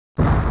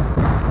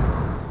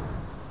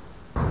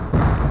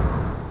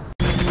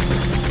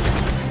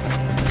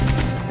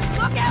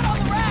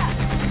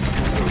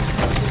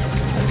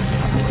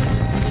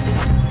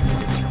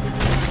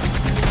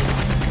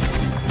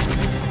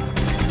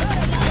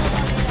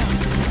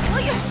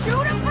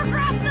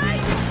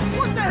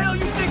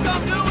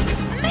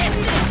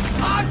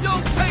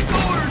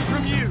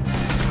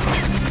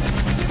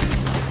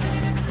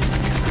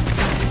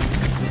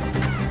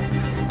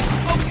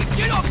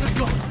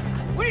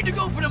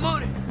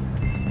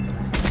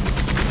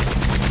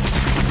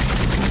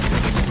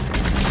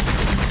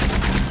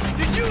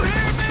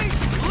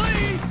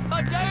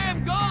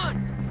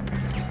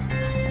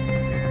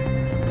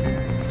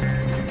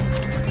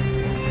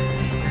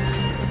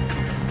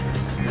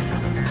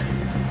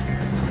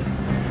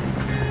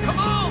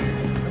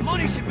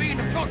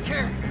front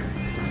carriage.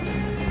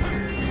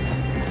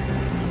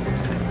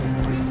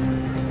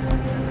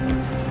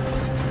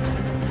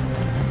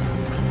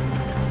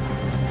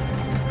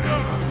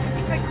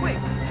 Okay, quick.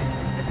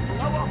 Let's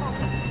blow up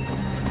open.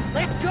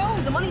 Let's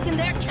go! The money's in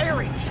their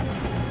carriage.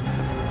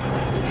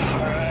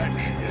 Alright,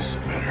 guess I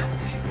better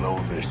blow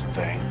this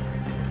thing.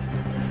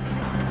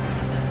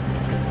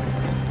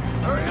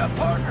 Hurry up,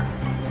 partner.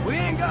 We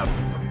ain't got...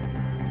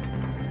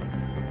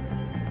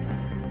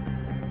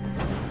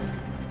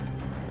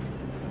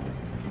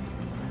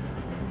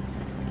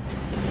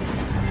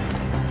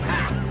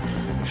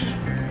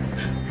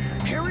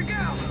 Here we go.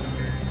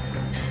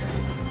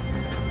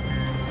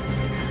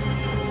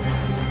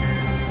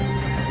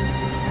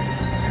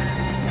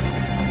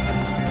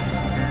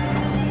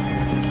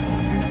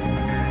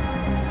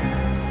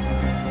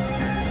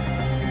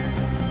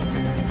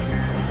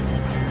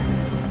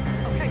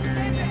 Okay,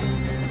 stand back.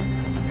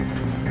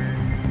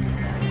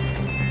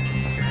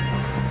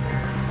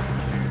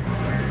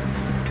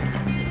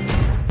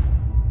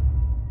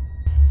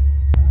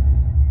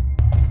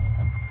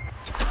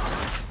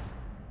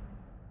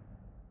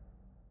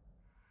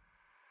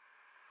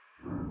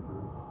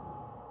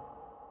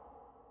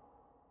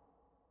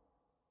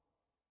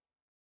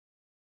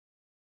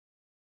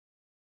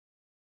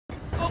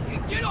 Okay,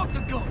 get off the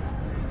gun.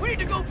 We need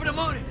to go for the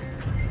money.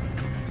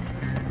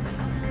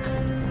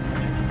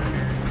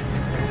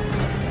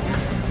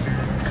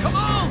 Come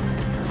on!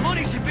 The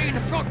money should be in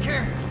the front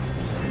carriage.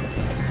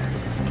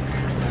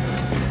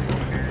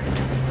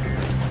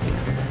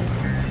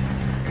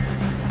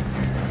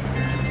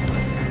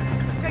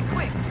 Okay,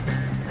 quick.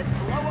 Let's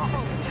blow up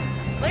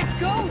open. Let's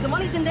go! The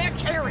money's in their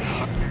carriage.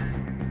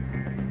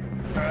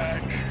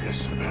 Alright,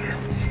 guess I better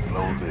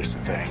blow this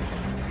thing.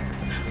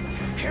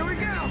 Here we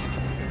go.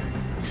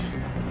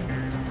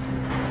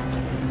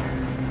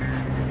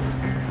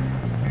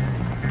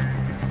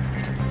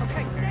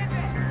 Okay, stand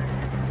back.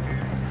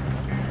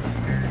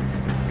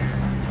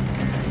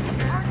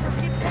 Arthur,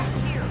 get back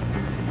here.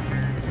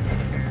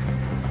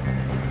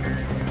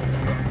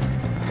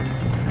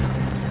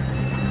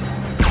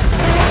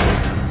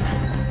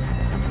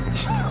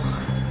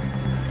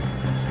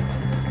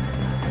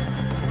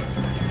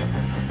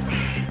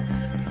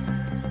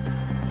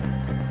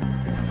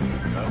 We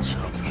got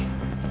something.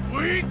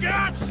 We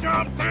got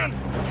something!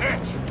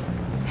 Catch!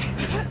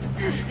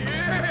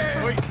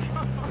 Yeah! Wait,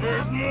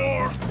 there's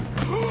more!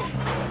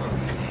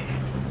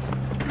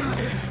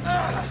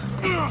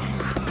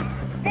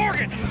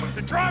 Morgan!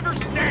 The driver's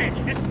dead!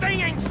 This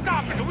thing ain't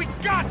stopping! We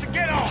got to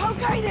get off!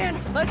 Okay then,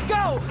 let's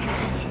go!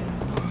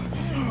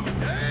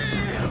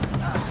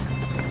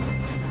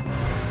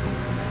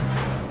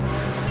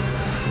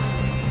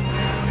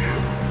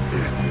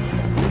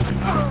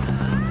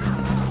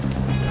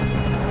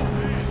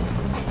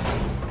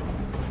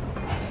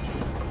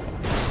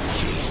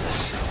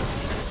 Jesus.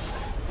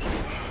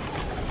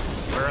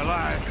 We're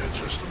alive. Yeah,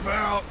 just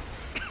about.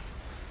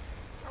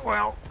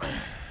 Well,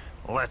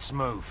 let's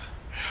move.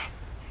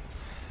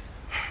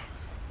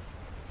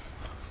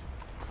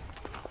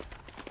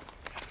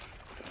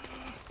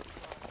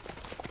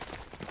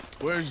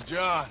 Where's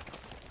John?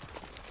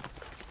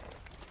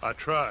 I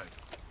tried.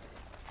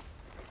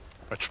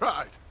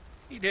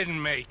 He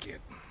didn't make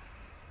it.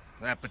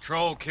 That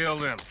patrol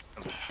killed him.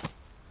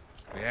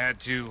 We had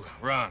to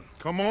run.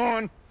 Come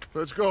on,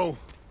 let's go.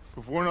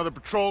 Before another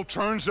patrol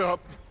turns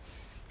up.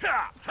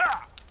 Ha!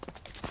 Ha!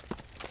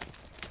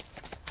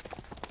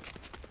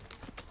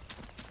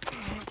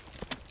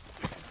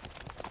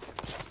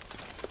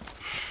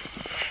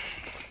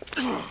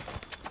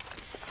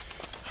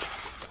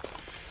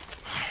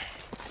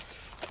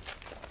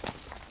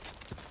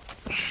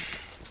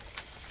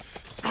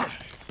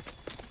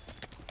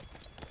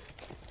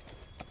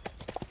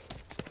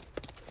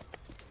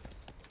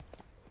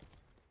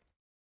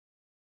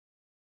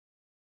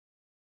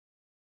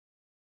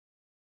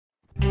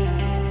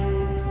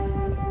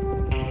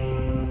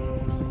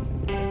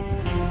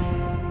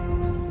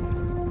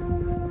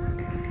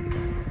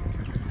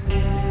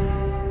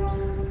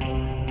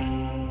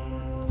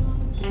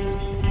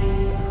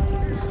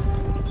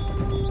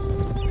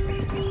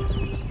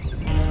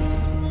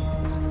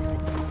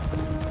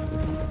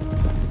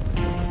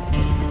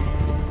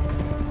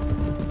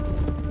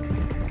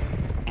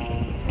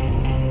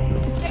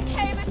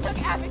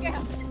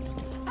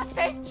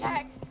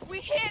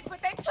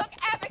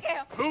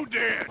 Who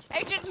did?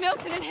 Agent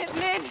Milton and his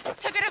men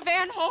took her to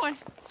Van Horn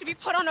to be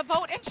put on a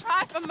boat and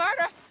tried for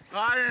murder.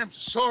 I am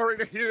sorry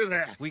to hear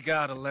that. We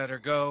gotta let her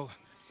go.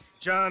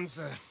 John's,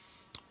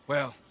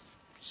 well,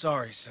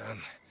 sorry,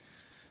 son.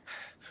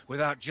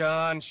 Without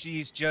John,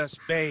 she's just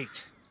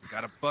bait. We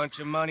got a bunch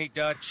of money,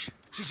 Dutch.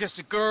 She's just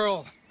a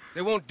girl.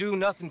 They won't do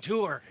nothing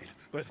to her.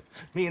 But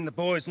me and the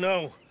boys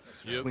know.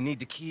 Yep. We need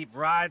to keep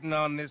riding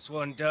on this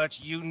one, Dutch.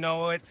 You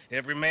know it.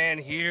 Every man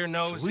here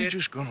knows So we it.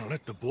 just gonna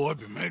let the boy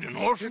be made an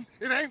orphan?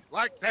 It ain't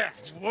like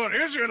that. What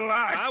is it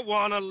like? I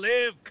wanna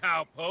live,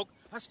 cowpoke.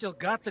 I still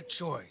got the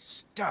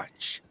choice.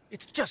 Dutch,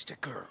 it's just a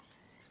girl.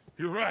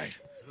 You're right.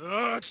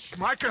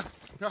 Micah,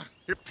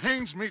 it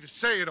pains me to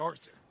say it,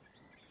 Arthur.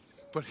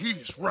 but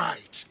he's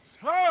right.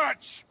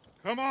 Hutch!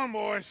 Come on,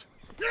 boys.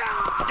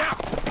 Yeah!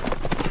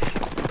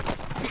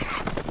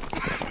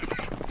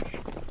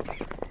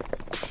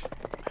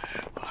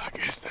 Well, I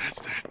guess that's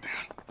that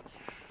then.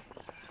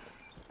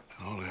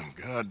 All them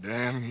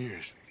goddamn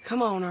years.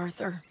 Come on,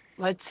 Arthur.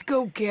 Let's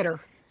go get her.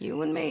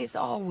 You and me is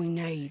all we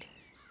need.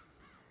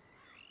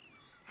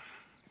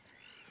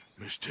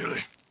 Miss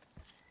Tilly.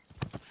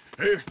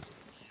 Here.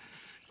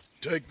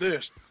 Take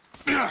this.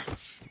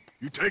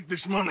 You take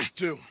this money,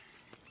 too.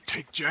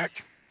 Take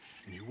Jack,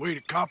 and you wait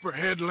at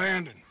Copperhead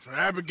Landing for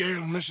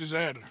Abigail and Mrs.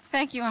 Adler.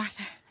 Thank you,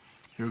 Arthur.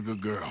 You're a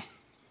good girl.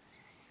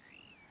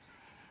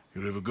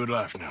 You live a good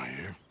life now, you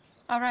hear?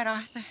 All right,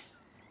 Arthur.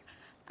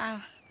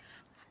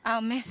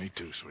 I'll miss... Me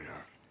too,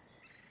 sweetheart.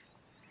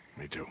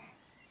 Me too.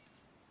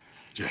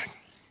 Jack,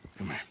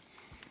 come here.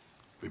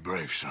 Be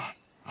brave, son.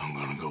 I'm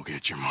gonna go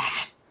get your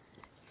mama.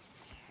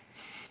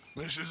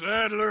 Mrs.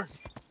 Adler.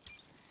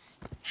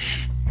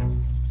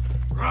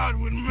 Ride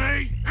with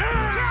me.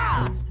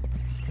 Yeah!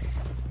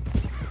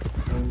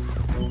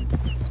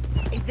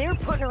 If they're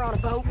putting her on a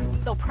boat,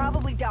 they'll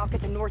probably dock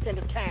at the north end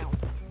of town.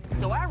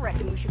 So I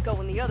reckon we should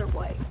go in the other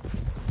way.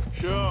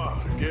 Sure,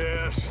 I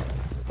guess.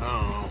 I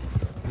don't know.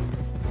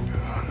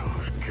 God,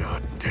 those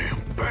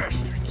goddamn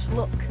bastards.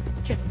 Look,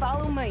 just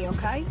follow me,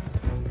 okay?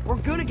 We're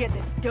gonna get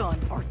this done,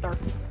 Arthur.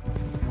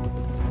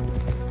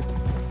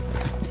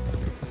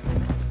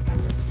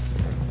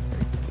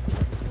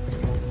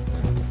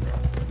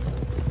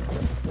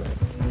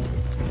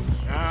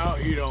 Now,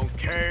 he don't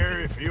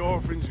care if he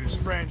orphans his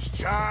friend's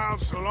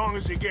child so long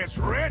as he gets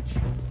rich?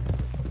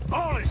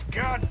 All his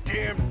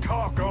goddamn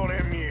talk all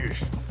them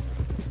years.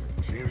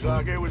 Seems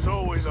like it was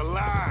always a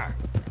lie.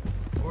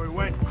 Or he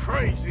went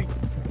crazy.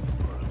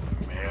 What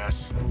a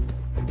mess.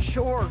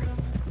 Sure.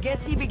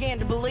 Guess he began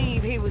to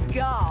believe he was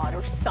God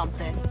or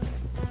something.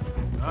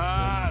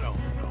 I don't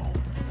know.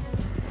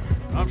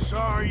 I'm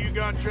sorry you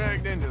got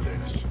dragged into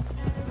this.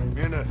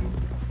 Into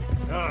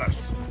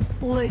us.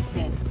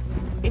 Listen,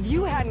 if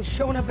you hadn't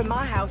shown up in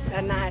my house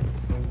that night,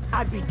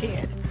 I'd be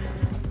dead.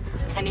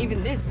 And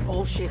even this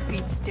bullshit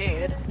beats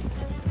dead.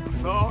 I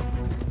thought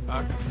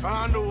I could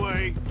find a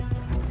way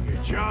to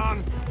get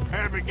John,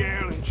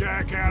 Abigail, and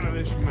Jack out of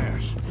this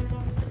mess.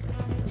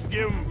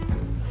 Give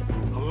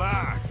them a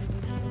life.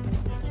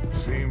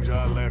 Seems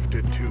I left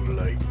it too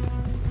late.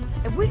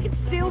 If we could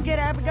still get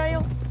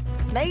Abigail,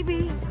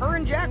 maybe her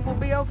and Jack will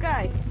be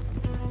okay.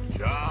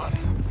 John,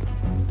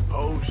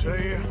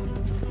 Hosea,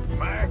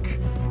 Mac,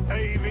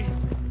 Davy,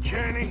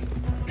 Jenny,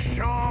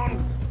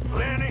 Sean,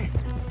 Lenny.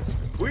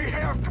 We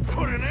have to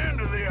put an end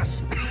to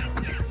this.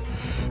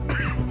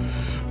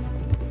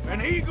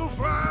 And Eagle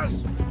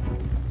flies,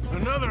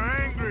 another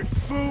angry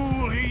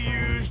fool he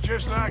used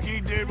just like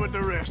he did with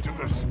the rest of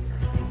us.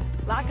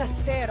 Like I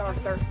said,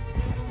 Arthur,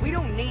 we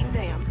don't need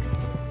them.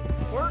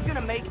 We're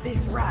gonna make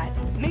this right.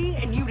 Me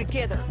and you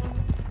together.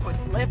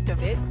 What's left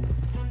of it.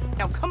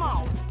 Now come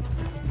on.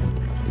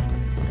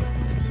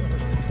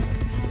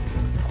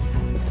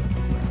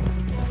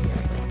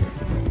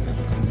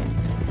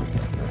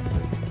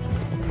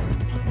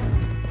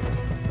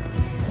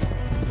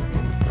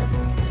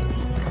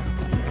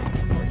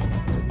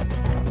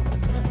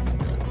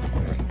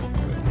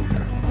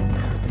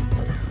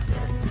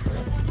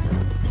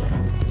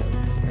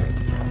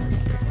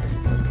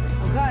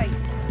 Okay,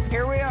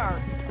 here we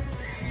are.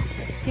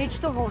 Let's ditch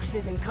the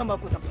horses and come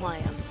up with a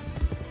plan.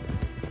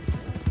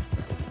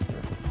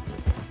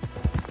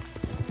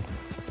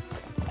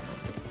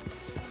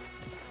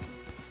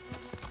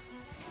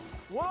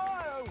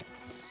 Whoa!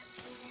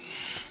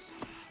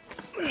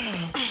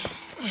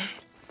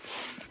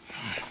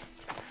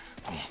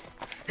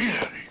 Get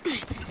out of here.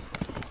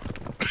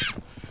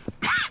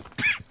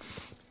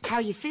 How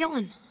you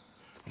feeling?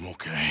 I'm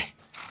okay.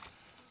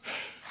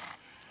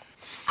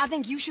 I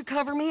think you should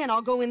cover me and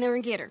I'll go in there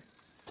and get her.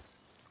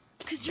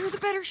 'Cause you're the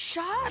better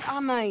shot, I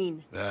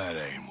mean. That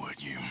ain't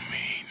what you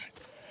mean.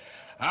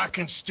 I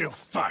can still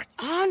fight.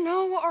 I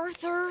know,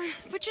 Arthur,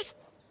 but just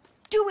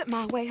do it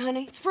my way,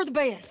 honey. It's for the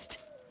best.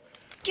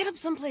 Get up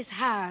someplace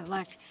high,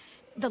 like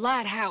the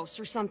lighthouse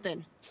or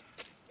something.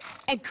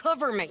 And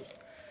cover me.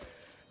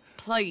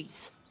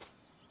 Please.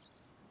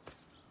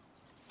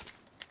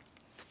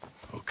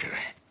 Okay.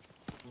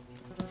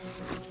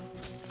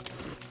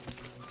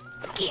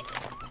 Get.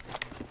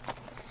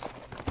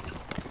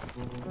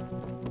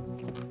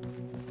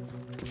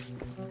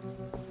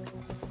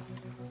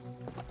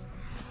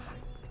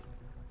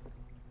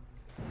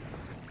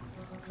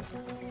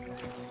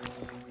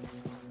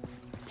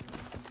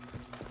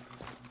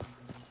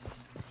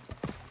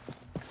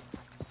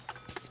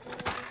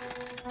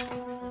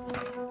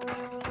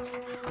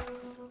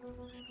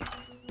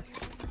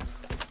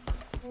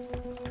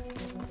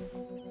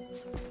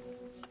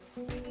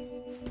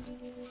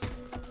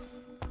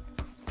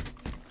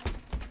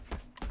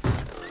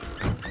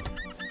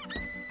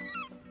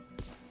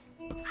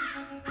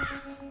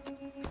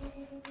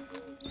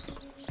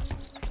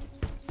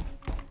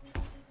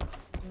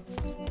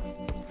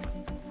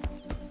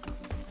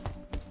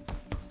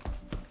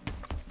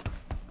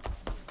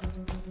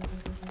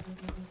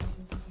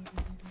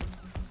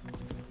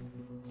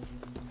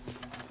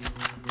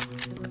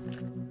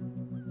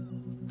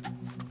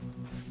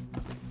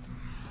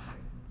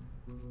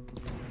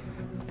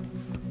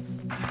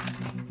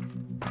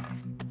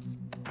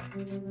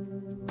 Okay,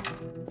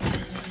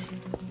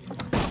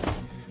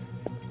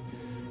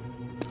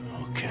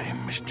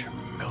 Mr.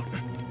 Milton,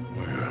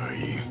 where are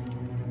you?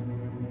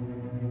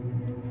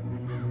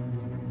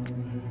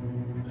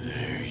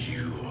 There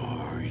you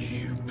are,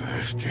 you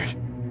bastard.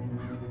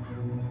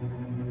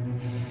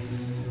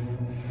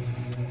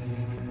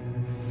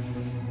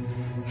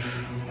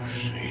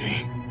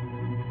 Sadie.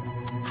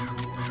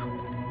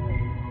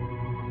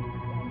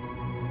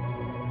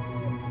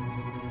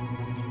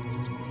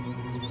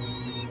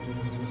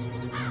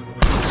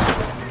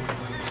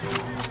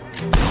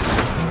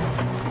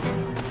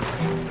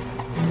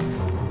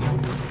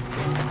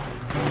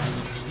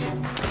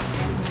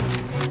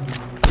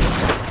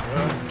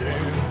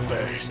 Goddamn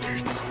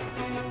bastards.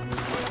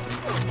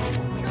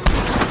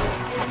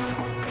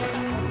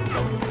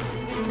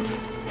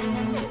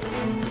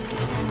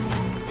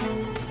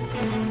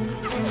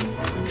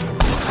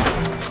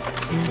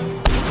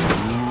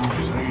 Move,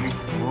 Sadie,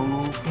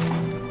 move.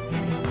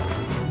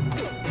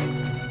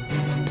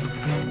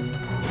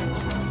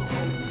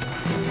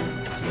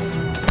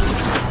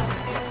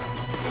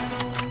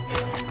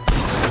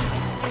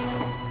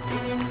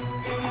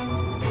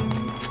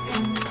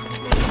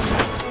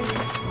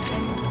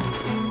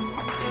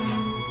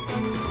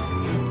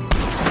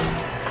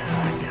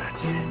 I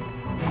got you.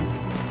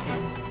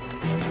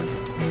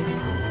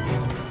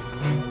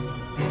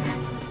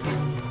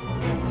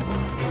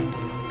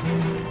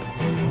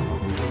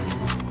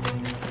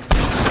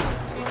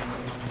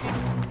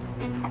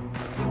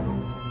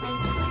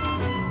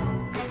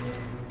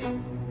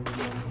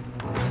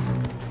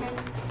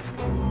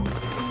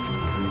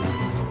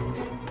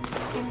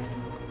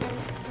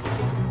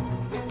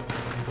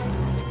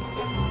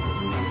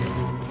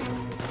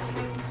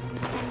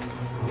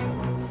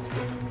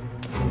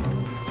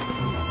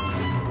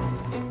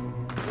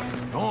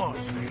 Go on,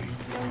 Sadie.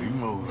 Keep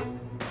moving.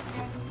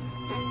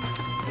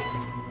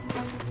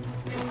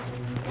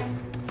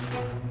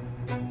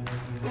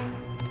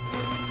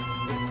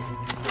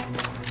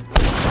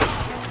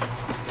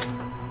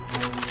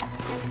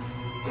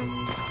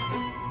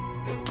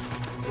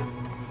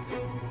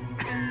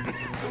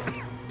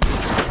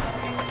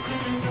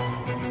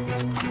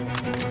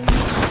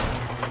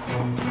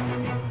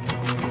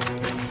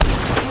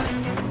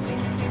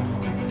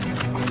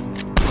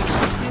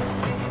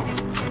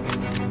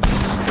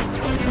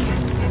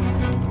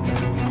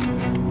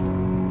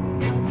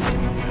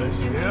 That's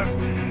it.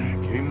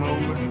 Keep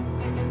moving.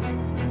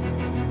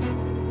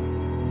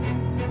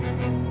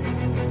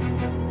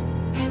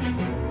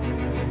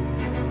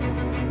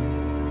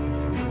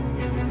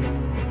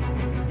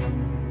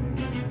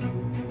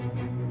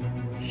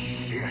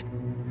 Shit.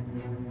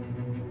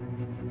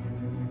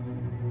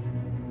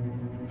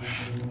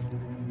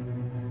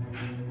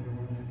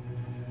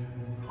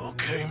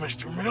 Okay,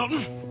 Mr.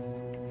 Milton.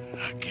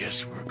 I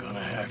guess we're gonna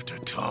have to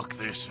talk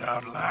this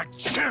out like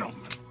gentlemen.